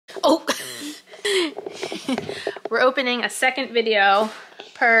Oh, we're opening a second video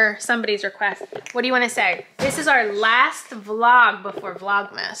per somebody's request. What do you want to say? This is our last vlog before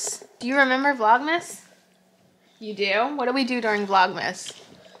Vlogmas. Do you remember Vlogmas? You do? What do we do during Vlogmas?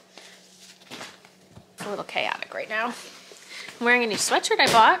 It's a little chaotic right now. I'm wearing a new sweatshirt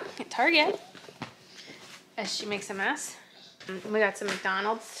I bought at Target as she makes a mess. We got some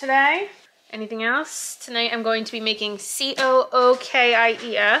McDonald's today. Anything else? Tonight I'm going to be making cookie's.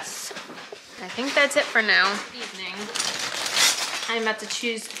 I think that's it for now. Evening. I'm about to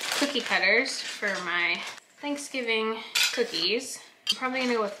choose cookie cutters for my Thanksgiving cookies. I'm probably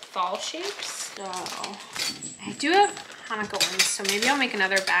gonna go with fall shapes. So I do have Hanukkah ones, so maybe I'll make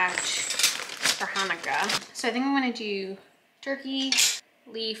another batch for Hanukkah. So I think I'm gonna do turkey,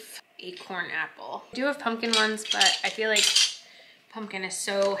 leaf, acorn, apple. I do have pumpkin ones, but I feel like pumpkin is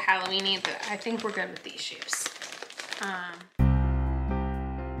so Halloween-y that I think we're good with these shapes.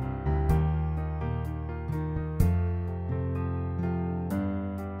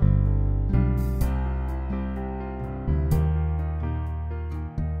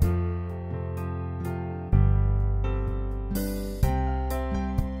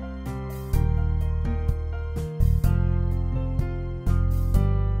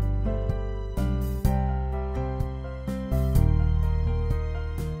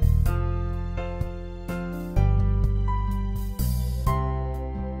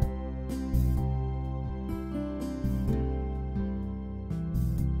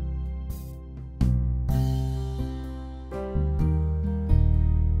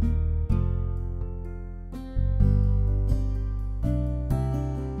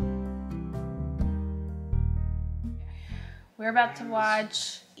 We're about to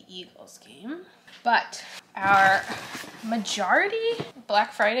watch the Eagles game, but our majority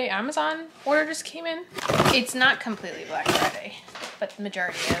Black Friday Amazon order just came in. It's not completely Black Friday, but the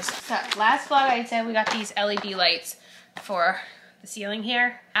majority is. So last vlog I said we got these LED lights for the ceiling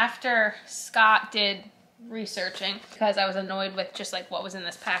here. After Scott did researching, because I was annoyed with just like what was in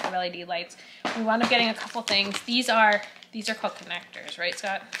this pack of LED lights, we wound up getting a couple things. These are called connectors, right,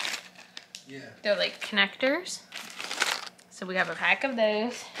 Scott? Yeah. They're like connectors. So we have a pack of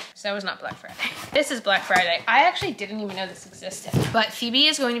those. So that was not Black Friday. This is Black Friday. I actually didn't even know this existed, but Phoebe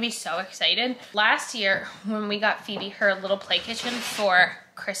is going to be so excited. Last year, when we got Phoebe her little play kitchen for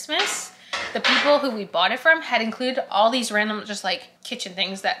Christmas, the people who we bought it from had included all these random just like kitchen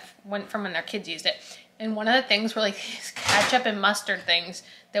things that went from when their kids used it. And one of the things were like these ketchup and mustard things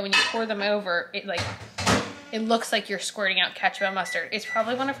that when you pour them over, it looks like you're squirting out ketchup and mustard. It's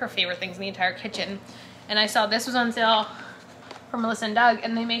probably one of her favorite things in the entire kitchen. And I saw this was on sale from Melissa and Doug,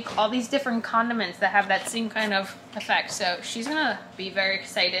 and they make all these different condiments that have that same kind of effect. So she's gonna be very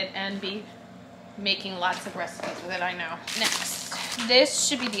excited and be making lots of recipes with it, I know. Next, this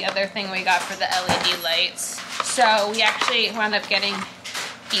should be the other thing we got for the LED lights. So we actually wound up getting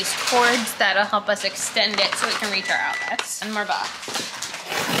these cords that'll help us extend it so it can reach our outlets. And more box.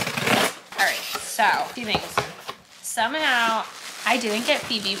 All right, so a few things. Somehow, I didn't get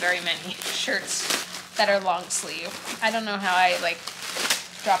Phoebe very many shirts that are long sleeve. I don't know how I like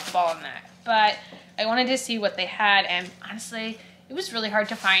dropped the ball on that, but I wanted to see what they had, and honestly, it was really hard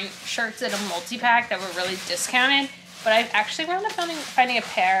to find shirts in a multi-pack that were really discounted, but I actually wound up finding a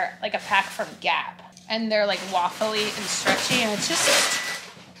pair, like a pack from Gap, and they're like waffly and stretchy, and it's just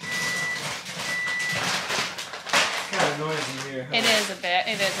kind of noisy here. Huh? It is a bit.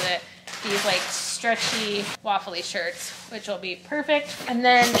 These like stretchy waffly shirts, which will be perfect. And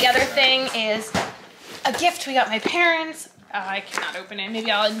then the other thing is a gift we got my parents. I cannot open it.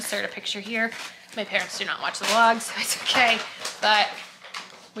 Maybe I'll insert a picture here. My parents do not watch the vlog, so it's okay. But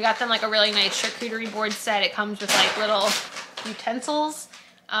we got them like a really nice charcuterie board set. It comes with like little utensils.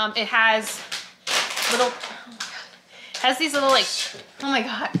 It has these little like, oh my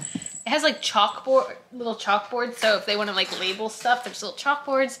God. It has like little chalkboards. So if they want to like label stuff, there's little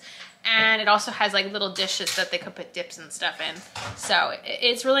chalkboards. And it also has like little dishes that they could put dips and stuff in. So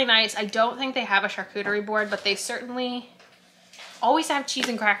it's really nice. I don't think they have a charcuterie board, but they certainly always have cheese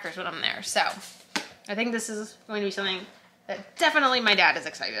and crackers when I'm there. So I think this is going to be something that definitely my dad is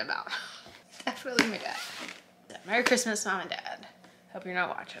excited about. Definitely my dad. Merry Christmas, Mom and Dad. Hope you're not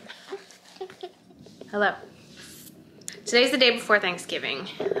watching. Hello. Today's the day before Thanksgiving.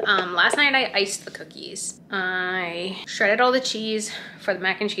 Last night I iced the cookies. I shredded all the cheese for the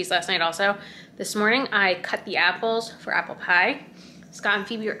mac and cheese last night also. This morning I cut the apples for apple pie. Scott and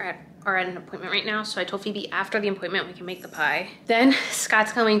Phoebe are at an appointment right now, so I told Phoebe after the appointment we can make the pie. Then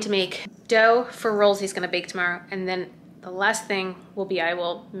Scott's going to make dough for rolls he's gonna bake tomorrow, and then the last thing will be I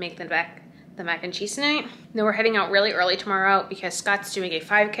will make the the mac and cheese tonight. Then we're heading out really early tomorrow because Scott's doing a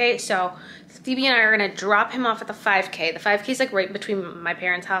 5K. So Phoebe and I are gonna drop him off at the 5K. The 5K is like right between my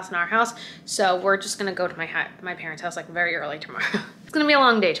parents' house and our house. So we're just gonna go to my parents' house like very early tomorrow. It's gonna be a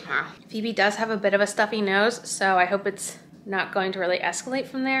long day tomorrow. Phoebe does have a bit of a stuffy nose, so I hope it's not going to really escalate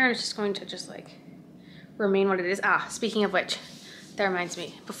from there. It's just going to just like remain what it is. Ah, speaking of which, that reminds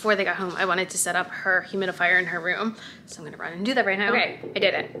me, before they got home, I wanted to set up her humidifier in her room. So I'm gonna run and do that right now. Okay, I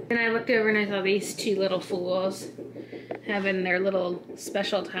did it. And I looked over and I saw these two little fools having their little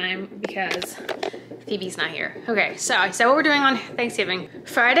special time because Phoebe's not here. Okay, so I said what we're doing on Thanksgiving.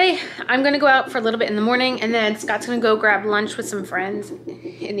 Friday, I'm gonna go out for a little bit in the morning, and then Scott's gonna go grab lunch with some friends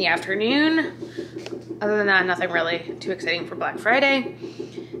in the afternoon. Other than that, nothing really too exciting for Black Friday.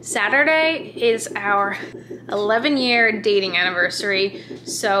 Saturday is our 11-year dating anniversary.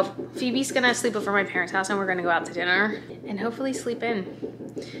 So Phoebe's gonna sleep over at my parents' house and we're gonna go out to dinner and hopefully sleep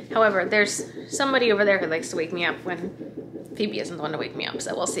in. However, there's somebody over there who likes to wake me up when Phoebe isn't the one to wake me up.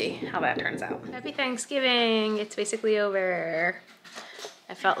 So we'll see how that turns out. Happy Thanksgiving, it's basically over.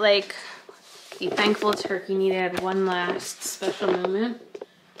 I felt like the thankful turkey needed one last special moment.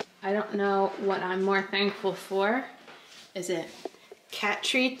 I don't know what I'm more thankful for. Is it cat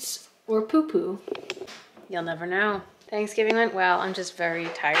treats or poo-poo? You'll never know. Thanksgiving went well. I'm just very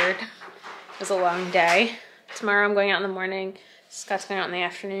tired. It was a long day. Tomorrow I'm going out in the morning. Scott's going out in the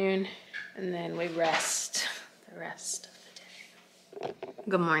afternoon. And then we rest the rest of the day.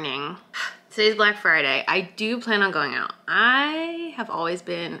 Good morning. Today's Black Friday. I do plan on going out. I have always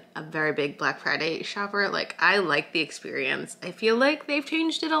been a very big Black Friday shopper. Like, I like the experience. I feel like they've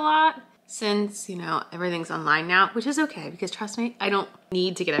changed it a lot since, you know, everything's online now, which is okay because trust me, I don't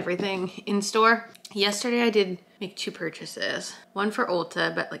need to get everything in store. Yesterday I did make 2 purchases. One for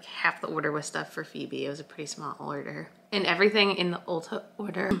Ulta, but like half the order was stuff for Phoebe. It was a pretty small order. And everything in the Ulta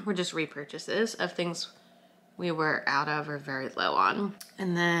order were just repurchases of things we were out of or very low on.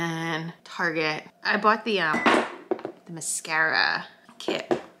 And then Target, I bought the mascara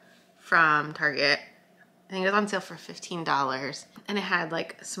kit from Target. I think it was on sale for $15 and it had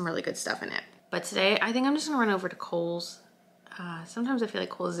like some really good stuff in it. But today I think I'm just gonna run over to Kohl's. Sometimes I feel like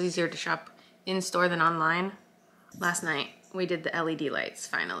Kohl's is easier to shop in store than online. Last night we did the LED lights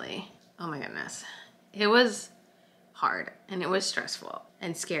finally. Oh my goodness. It was hard and it was stressful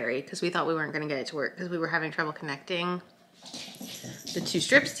and scary because we thought we weren't gonna get it to work because we were having trouble connecting the 2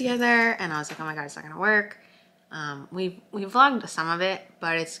 strips together, and I was like, oh my god, it's not gonna work. We vlogged some of it,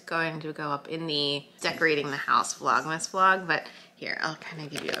 but it's going to go up in the decorating the house vlogmas vlog. But here, I'll kind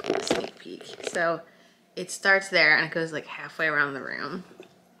of give you a sneak peek. So it starts there and it goes like halfway around the room,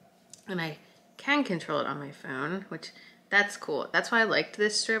 and I can control it on my phone, which that's cool. That's why I liked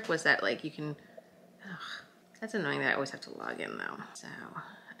this strip, was that like you can, that's annoying that I always have to log in though. So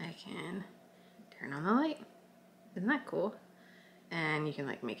I can turn on the light. Isn't that cool? And you can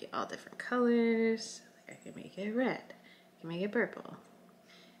like make it all different colors. Like I can make it red, I can make it purple.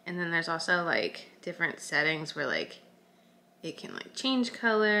 And then there's also like different settings where like it can like change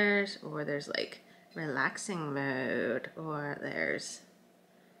colors, or there's like relaxing mode, or there's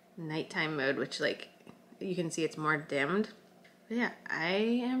nighttime mode, which like you can see it's more dimmed. But yeah,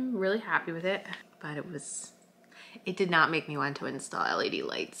 I am really happy with it, but it did not make me want to install LED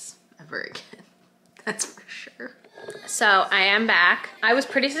lights ever again. That's for sure. So I am back. I was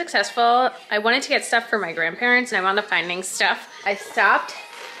pretty successful. I wanted to get stuff for my grandparents and I wound up finding stuff. I stopped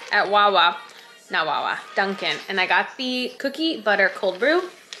at Dunkin', and I got the cookie butter cold brew.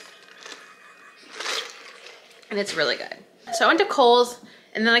 And it's really good. So I went to Kohl's,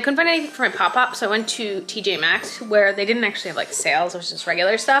 and then I couldn't find anything for my pop-up, so I went to TJ Maxx, where they didn't actually have like sales, it was just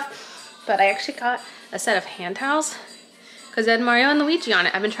regular stuff. But I actually got a set of hand towels because it had Mario and Luigi on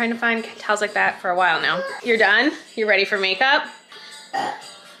it. I've been trying to find towels like that for a while now. You're done? You're ready for makeup?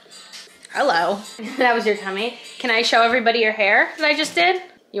 Hello. That was your tummy. Can I show everybody your hair that I just did?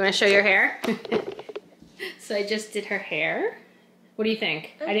 You want to show your hair? So I just did her hair. What do you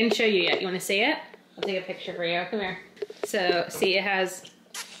think? I didn't show you yet. You want to see it? I'll take a picture for you. Come here. So see, it has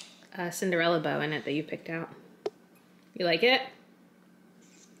a Cinderella bow in it that you picked out. You like it?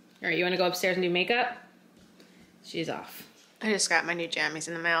 All right, you want to go upstairs and do makeup? She's off. I just got my new jammies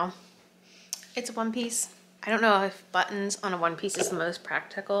in the mail. It's a one piece. I don't know if buttons on a one piece is the most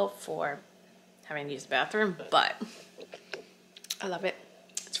practical for having to use the bathroom, but I love it.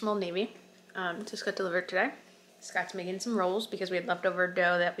 It's from Old Navy. Just got delivered today. Scott's making some rolls because we had leftover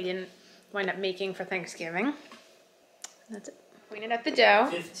dough that we didn't wind up making for Thanksgiving. That's it. Pointed at the dough.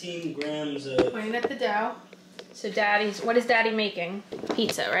 15 grams of... Pointing at the dough. So what is Daddy making?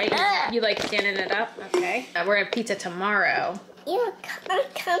 Pizza, right? You like standing it up? Okay. We're at pizza tomorrow. You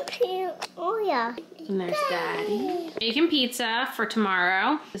can't come here. Oh yeah. And there's Daddy. Making pizza for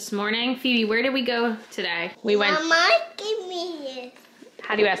tomorrow. This morning, Phoebe, where did we go today? We went. Mama, give me this.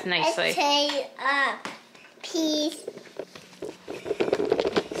 How do you ask nicely? I say, peace.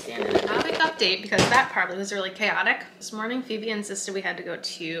 And an chaotic update because that probably was really chaotic. This morning, Phoebe insisted we had to go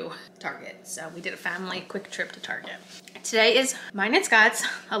to Target. So we did a family quick trip to Target. Today is mine and Scott's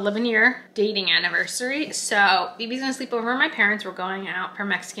 11-year dating anniversary. So Phoebe's gonna sleep over at my parents. We're going out for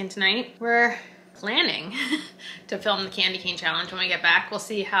Mexican tonight. We're planning to film the candy cane challenge when we get back. We'll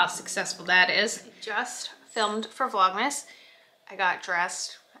see how successful that is. I just filmed for Vlogmas. I got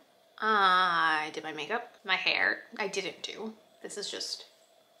dressed. I did my makeup, my hair. I didn't do. This is just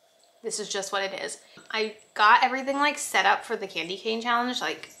what it is. I got everything like set up for the candy cane challenge.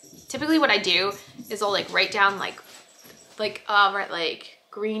 Like typically what I do is I'll like write down like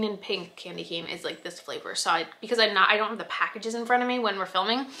green and pink candy cane is like this flavor. So because I don't have the packages in front of me when we're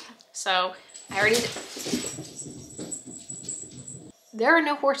filming. So I already did. There are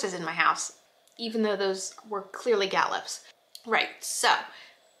no horses in my house, even though those were clearly gallops. Right, so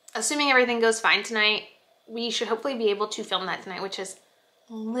assuming everything goes fine tonight, we should hopefully be able to film that tonight, which is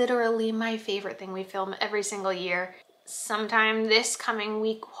literally my favorite thing. We film every single year. Sometime this coming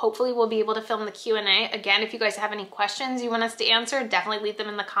week, hopefully we'll be able to film the Q&A. Again, if you guys have any questions you want us to answer, definitely leave them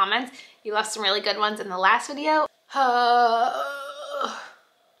in the comments. You left some really good ones in the last video. That's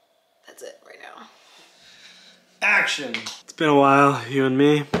it right now. Action! It's been a while, you and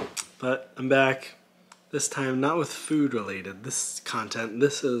me, but I'm back. This time not with food related content.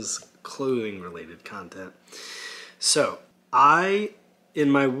 This is clothing related content. So in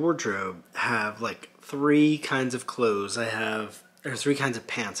my wardrobe have like 3 kinds of clothes. Or 3 kinds of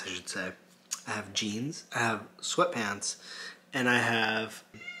pants, I should say. I have jeans, I have sweatpants, and I have,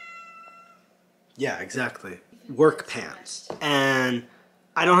 yeah, exactly, work pants. And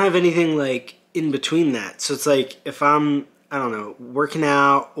I don't have anything like in between that. So it's like if I'm, I don't know, working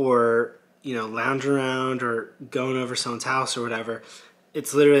out or, you know, lounging around or going over someone's house or whatever,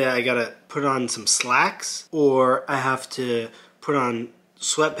 it's literally I gotta put on some slacks or I have to put on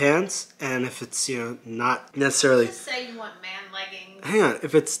sweatpants, and if it's, you know, not necessarily, Just say you want man leggings. hang on,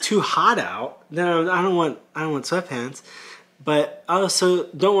 if it's too hot out, then I don't want sweatpants. But I also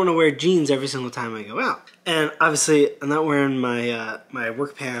don't want to wear jeans every single time I go out. And obviously I'm not wearing my my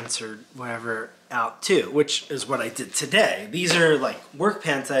work pants or whatever out too, which is what I did today. These are like work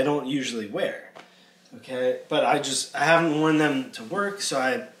pants I don't usually wear. Okay, but I haven't worn them to work, so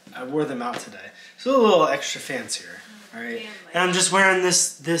I wore them out today. So a little extra fancier. All right, and I'm just wearing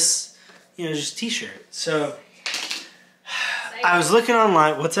this, you know, just t-shirt. So I was looking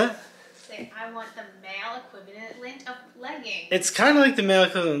online. What's that? Say, I want the male equivalent of leggings. It's kind of like the male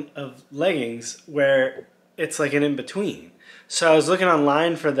equivalent of leggings, where it's like an in-between. So I was looking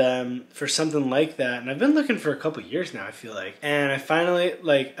online for them, for something like that, and I've been looking for a couple years now, I feel like. And I finally,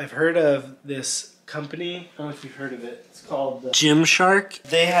 I've heard of this company. I don't know if you've heard of it. It's called Gymshark.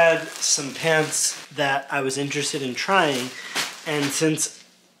 They had some pants that I was interested in trying, and since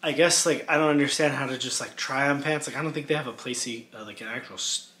I guess I don't understand how to just try on pants, I don't think they have a place like an actual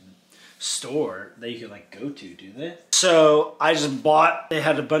store that you can go to, do they? So I just bought. They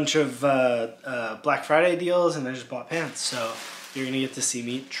had a bunch of Black Friday deals, and I just bought pants. So you're gonna get to see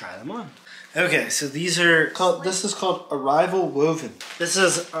me try them on. Okay, so these are called, this is called Arrival Woven. This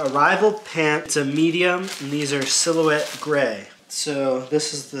is Arrival pant. It's a medium, and these are silhouette gray. So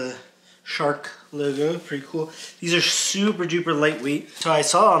this is the shark logo, pretty cool. These are super duper lightweight. So I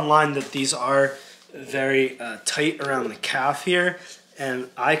saw online that these are very tight around the calf here, and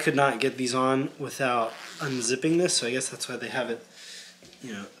I could not get these on without unzipping this, so I guess that's why they have it,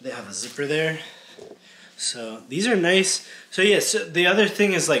 you know, they have a zipper there. So these are nice. So yeah, so the other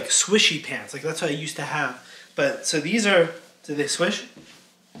thing is swishy pants. That's what I used to have. But so these are, do they swish?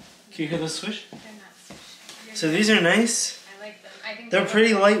 Can you hear the swish? They're not swishing. So these are nice. I like them. I think they're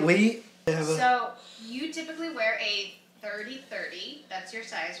pretty lightweight. So you typically wear a 30-30. That's your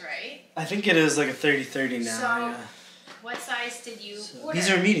size, right? I think it is like a 30-30 now. So yeah. What size did you order?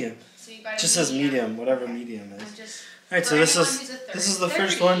 These are medium. So you got just says medium, whatever medium is. All right, so this is the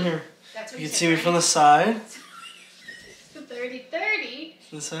first one here. That's what you can see me from the side. The 30-30,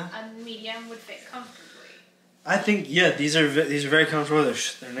 This side. a medium would fit comfortably. I think, yeah, these are very comfortable.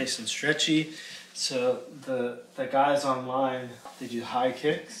 They're nice and stretchy. So the guys online, they do high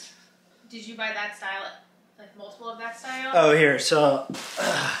kicks. Did you buy that style, multiple of that style? Oh, here. So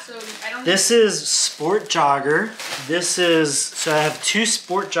I don't. This is sport jogger. So I have 2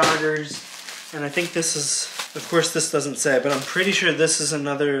 sport joggers, and I think this is, of course this doesn't say, but I'm pretty sure this is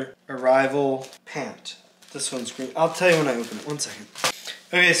another Arrival pant. This one's green. I'll tell you when I open it. 1 second.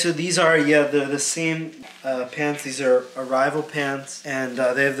 Okay, so these are, yeah, they're the same pants. These are Arrival pants, and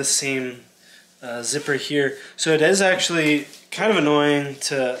they have the same zipper here. So it is actually kind of annoying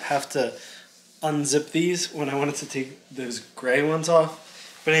to have to unzip these when I wanted to take those gray ones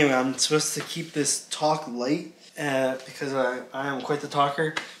off. But anyway, I'm supposed to keep this talk light because I am quite the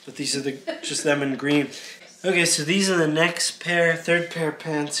talker, but these are just them in green. Okay, so these are the next pair, third pair of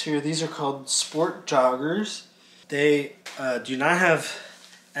pants here. These are called sport joggers. They do not have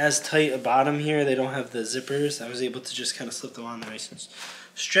as tight a bottom here. They don't have the zippers. I was able to just kind of slip them on. They're nice and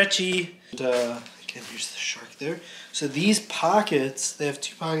stretchy. And, again, here's the shark there. So these pockets, they have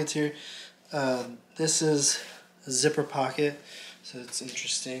 2 pockets here. This is a zipper pocket, so it's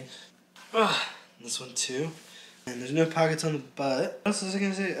interesting. This one too. And there's no pockets on the butt. What else was I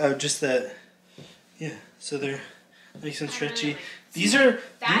gonna say? Oh, just that. Yeah, so they're nice and stretchy. Really These are...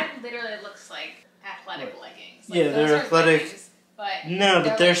 That literally looks like athletic leggings. Like, yeah, they're athletic. Leggings, but no,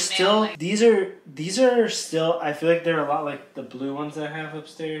 but they're like still... These are still... I feel like they're a lot like the blue ones that I have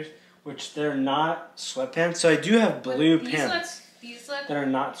upstairs, which they're not sweatpants. So I do have blue pants that are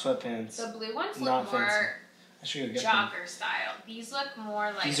not sweatpants. The blue ones not look more fancy. jogger style. These look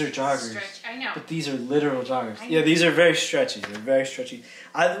more like... These are joggers. I know. But these are literal joggers. Yeah, these are very stretchy. They're very stretchy.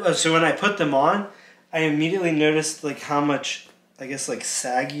 So when I put them on, I immediately noticed like how much, I guess, like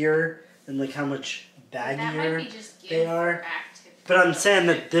saggier and like how much baggier they are. But I'm saying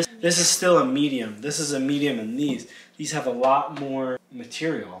that this is still a medium. This is a medium, and these have a lot more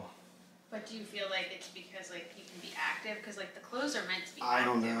material. But do you feel like it's because like you can be active? Because like the clothes are meant to be I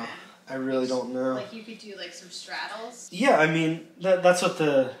don't active know. in. I really don't know. Like you could do like some straddles. Yeah, I mean that's what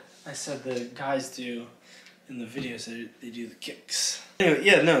I said the guys do in the videos. They do the kicks. Anyway,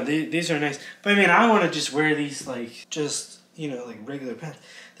 yeah, no, these are nice. But I mean, I want to just wear these like just like regular pants.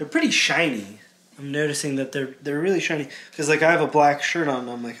 They're pretty shiny. I'm noticing that they're really shiny because like I have a black shirt on and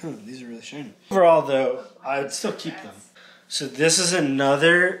I'm like, these are really shiny. Overall though, I would still keep them. So this is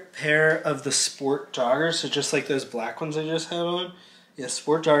another pair of the sport joggers. So just like those black ones I just had on. Yeah,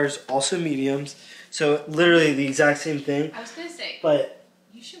 sport joggers, also mediums. So literally the exact same thing. I was gonna say, but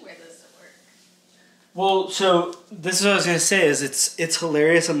you should wear those to work. Well, so this is what I was gonna say. Is it's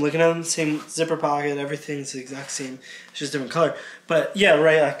hilarious. I'm looking at them, same zipper pocket, everything's the exact same. It's just different color. But yeah,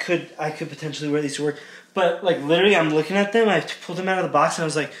 right. I could potentially wear these to work. But like literally, I'm looking at them. I pulled them out of the box and I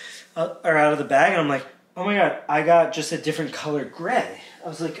was like, or out of the bag, and I'm like, oh my god, I got just a different color gray. I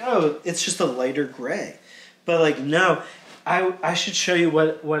was like, oh, it's just a lighter gray. But like no. I should show you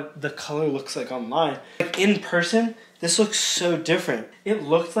what the color looks like online. Like in person, this looks so different. It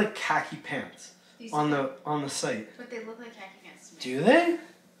looked like khaki pants on the site. But they look like khaki pants to me. Do they?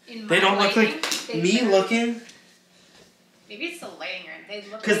 They don't look like me looking. Maybe it's the lighting, or they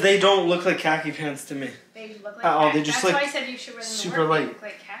look. Because they don't look like khaki pants to me. They look like. Khaki. They just That's look why I said you should wear them super to work. light. They look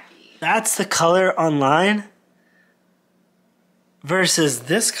like khaki. That's the color online versus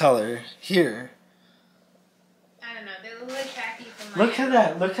this color here. Look at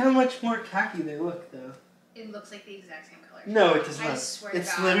that. Look how much more khaki they look, though. It looks like the exact same color. No, it does not. I swear it's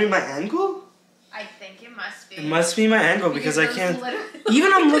to God. literally my angle? I think it must be. It must be my angle because I can't... Literally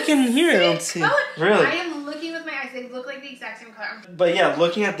Even I'm looking here, I don't see. Really? I am looking with my eyes. They look like the exact same color. But yeah,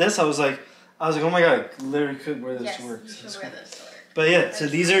 looking at this, I was like, oh my god, I literally could wear this to work. You should wear this to work. But yeah, so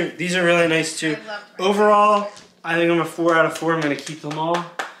these are really nice too. Overall, I think I'm a 4 out of 4. I'm gonna keep them all.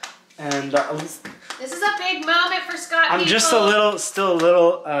 And this is a big moment for Scott. I'm just still a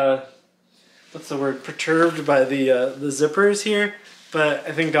little, what's the word? Perturbed by the zippers here, but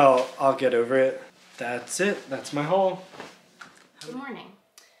I think I'll get over it. That's it. That's my haul. Good morning.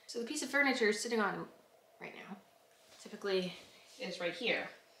 So the piece of furniture is sitting on right now. Typically, is right here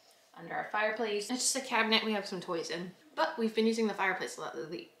under our fireplace. It's just a cabinet we have some toys in, but we've been using the fireplace a lot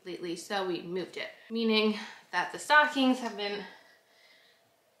lately, so we moved it. Meaning that the stockings have been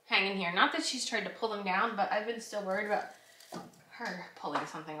hanging here. Not that she's tried to pull them down, but I've been still worried about her pulling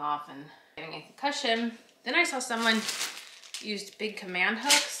something off and getting a concussion. Then I saw someone used big command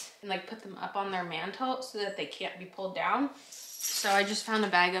hooks and like put them up on their mantle so that they can't be pulled down. So I just found a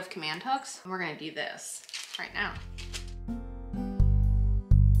bag of command hooks and we're gonna do this right now.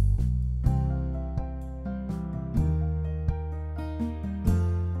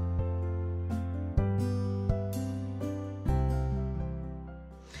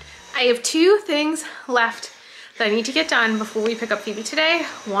 I have 2 things left that I need to get done before we pick up Phoebe today.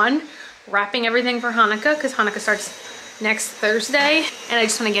 1, wrapping everything for Hanukkah, because Hanukkah starts next Thursday, and I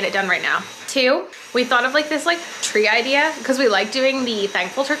just want to get it done right now. 2, we thought of like this like tree idea, because we like doing the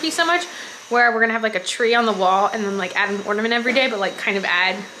thankful turkey so much, where we're gonna have like a tree on the wall and then like add an ornament every day, but like kind of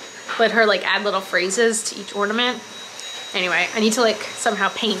add let her like add little phrases to each ornament. Anyway, I need to like somehow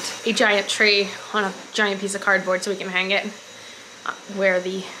paint a giant tree on a giant piece of cardboard so we can hang it where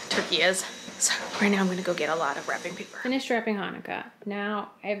the turkey is. So right now I'm gonna go get a lot of wrapping paper. Finished wrapping Hanukkah.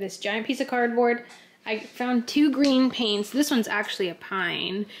 Now I have this giant piece of cardboard. I found 2 green paints. This one's actually a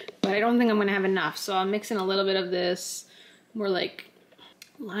pine, but I don't think I'm gonna have enough. So I'll mix in a little bit of this more like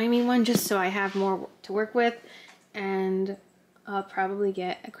limey one just so I have more to work with. And I'll probably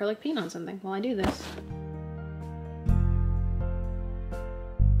get acrylic paint on something while I do this.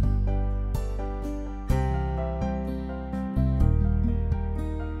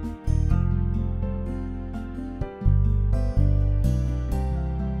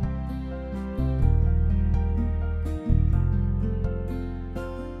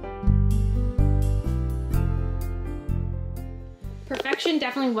 Perfection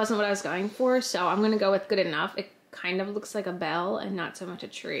definitely wasn't what I was going for, so I'm gonna go with good enough. It kind of looks like a bell and not so much a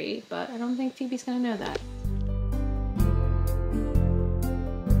tree, but I don't think Phoebe's gonna know that.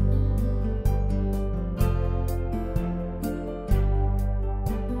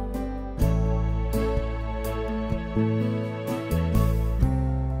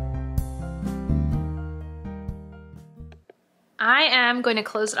 I am going to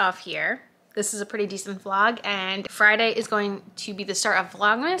close it off here. This is a pretty decent vlog, and Friday is going to be the start of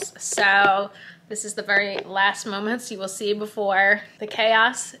Vlogmas, so this is the very last moments you will see before the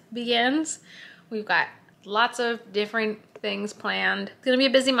chaos begins. We've got lots of different things planned. It's gonna be a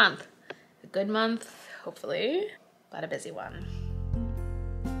busy month. A good month, hopefully, but a busy one.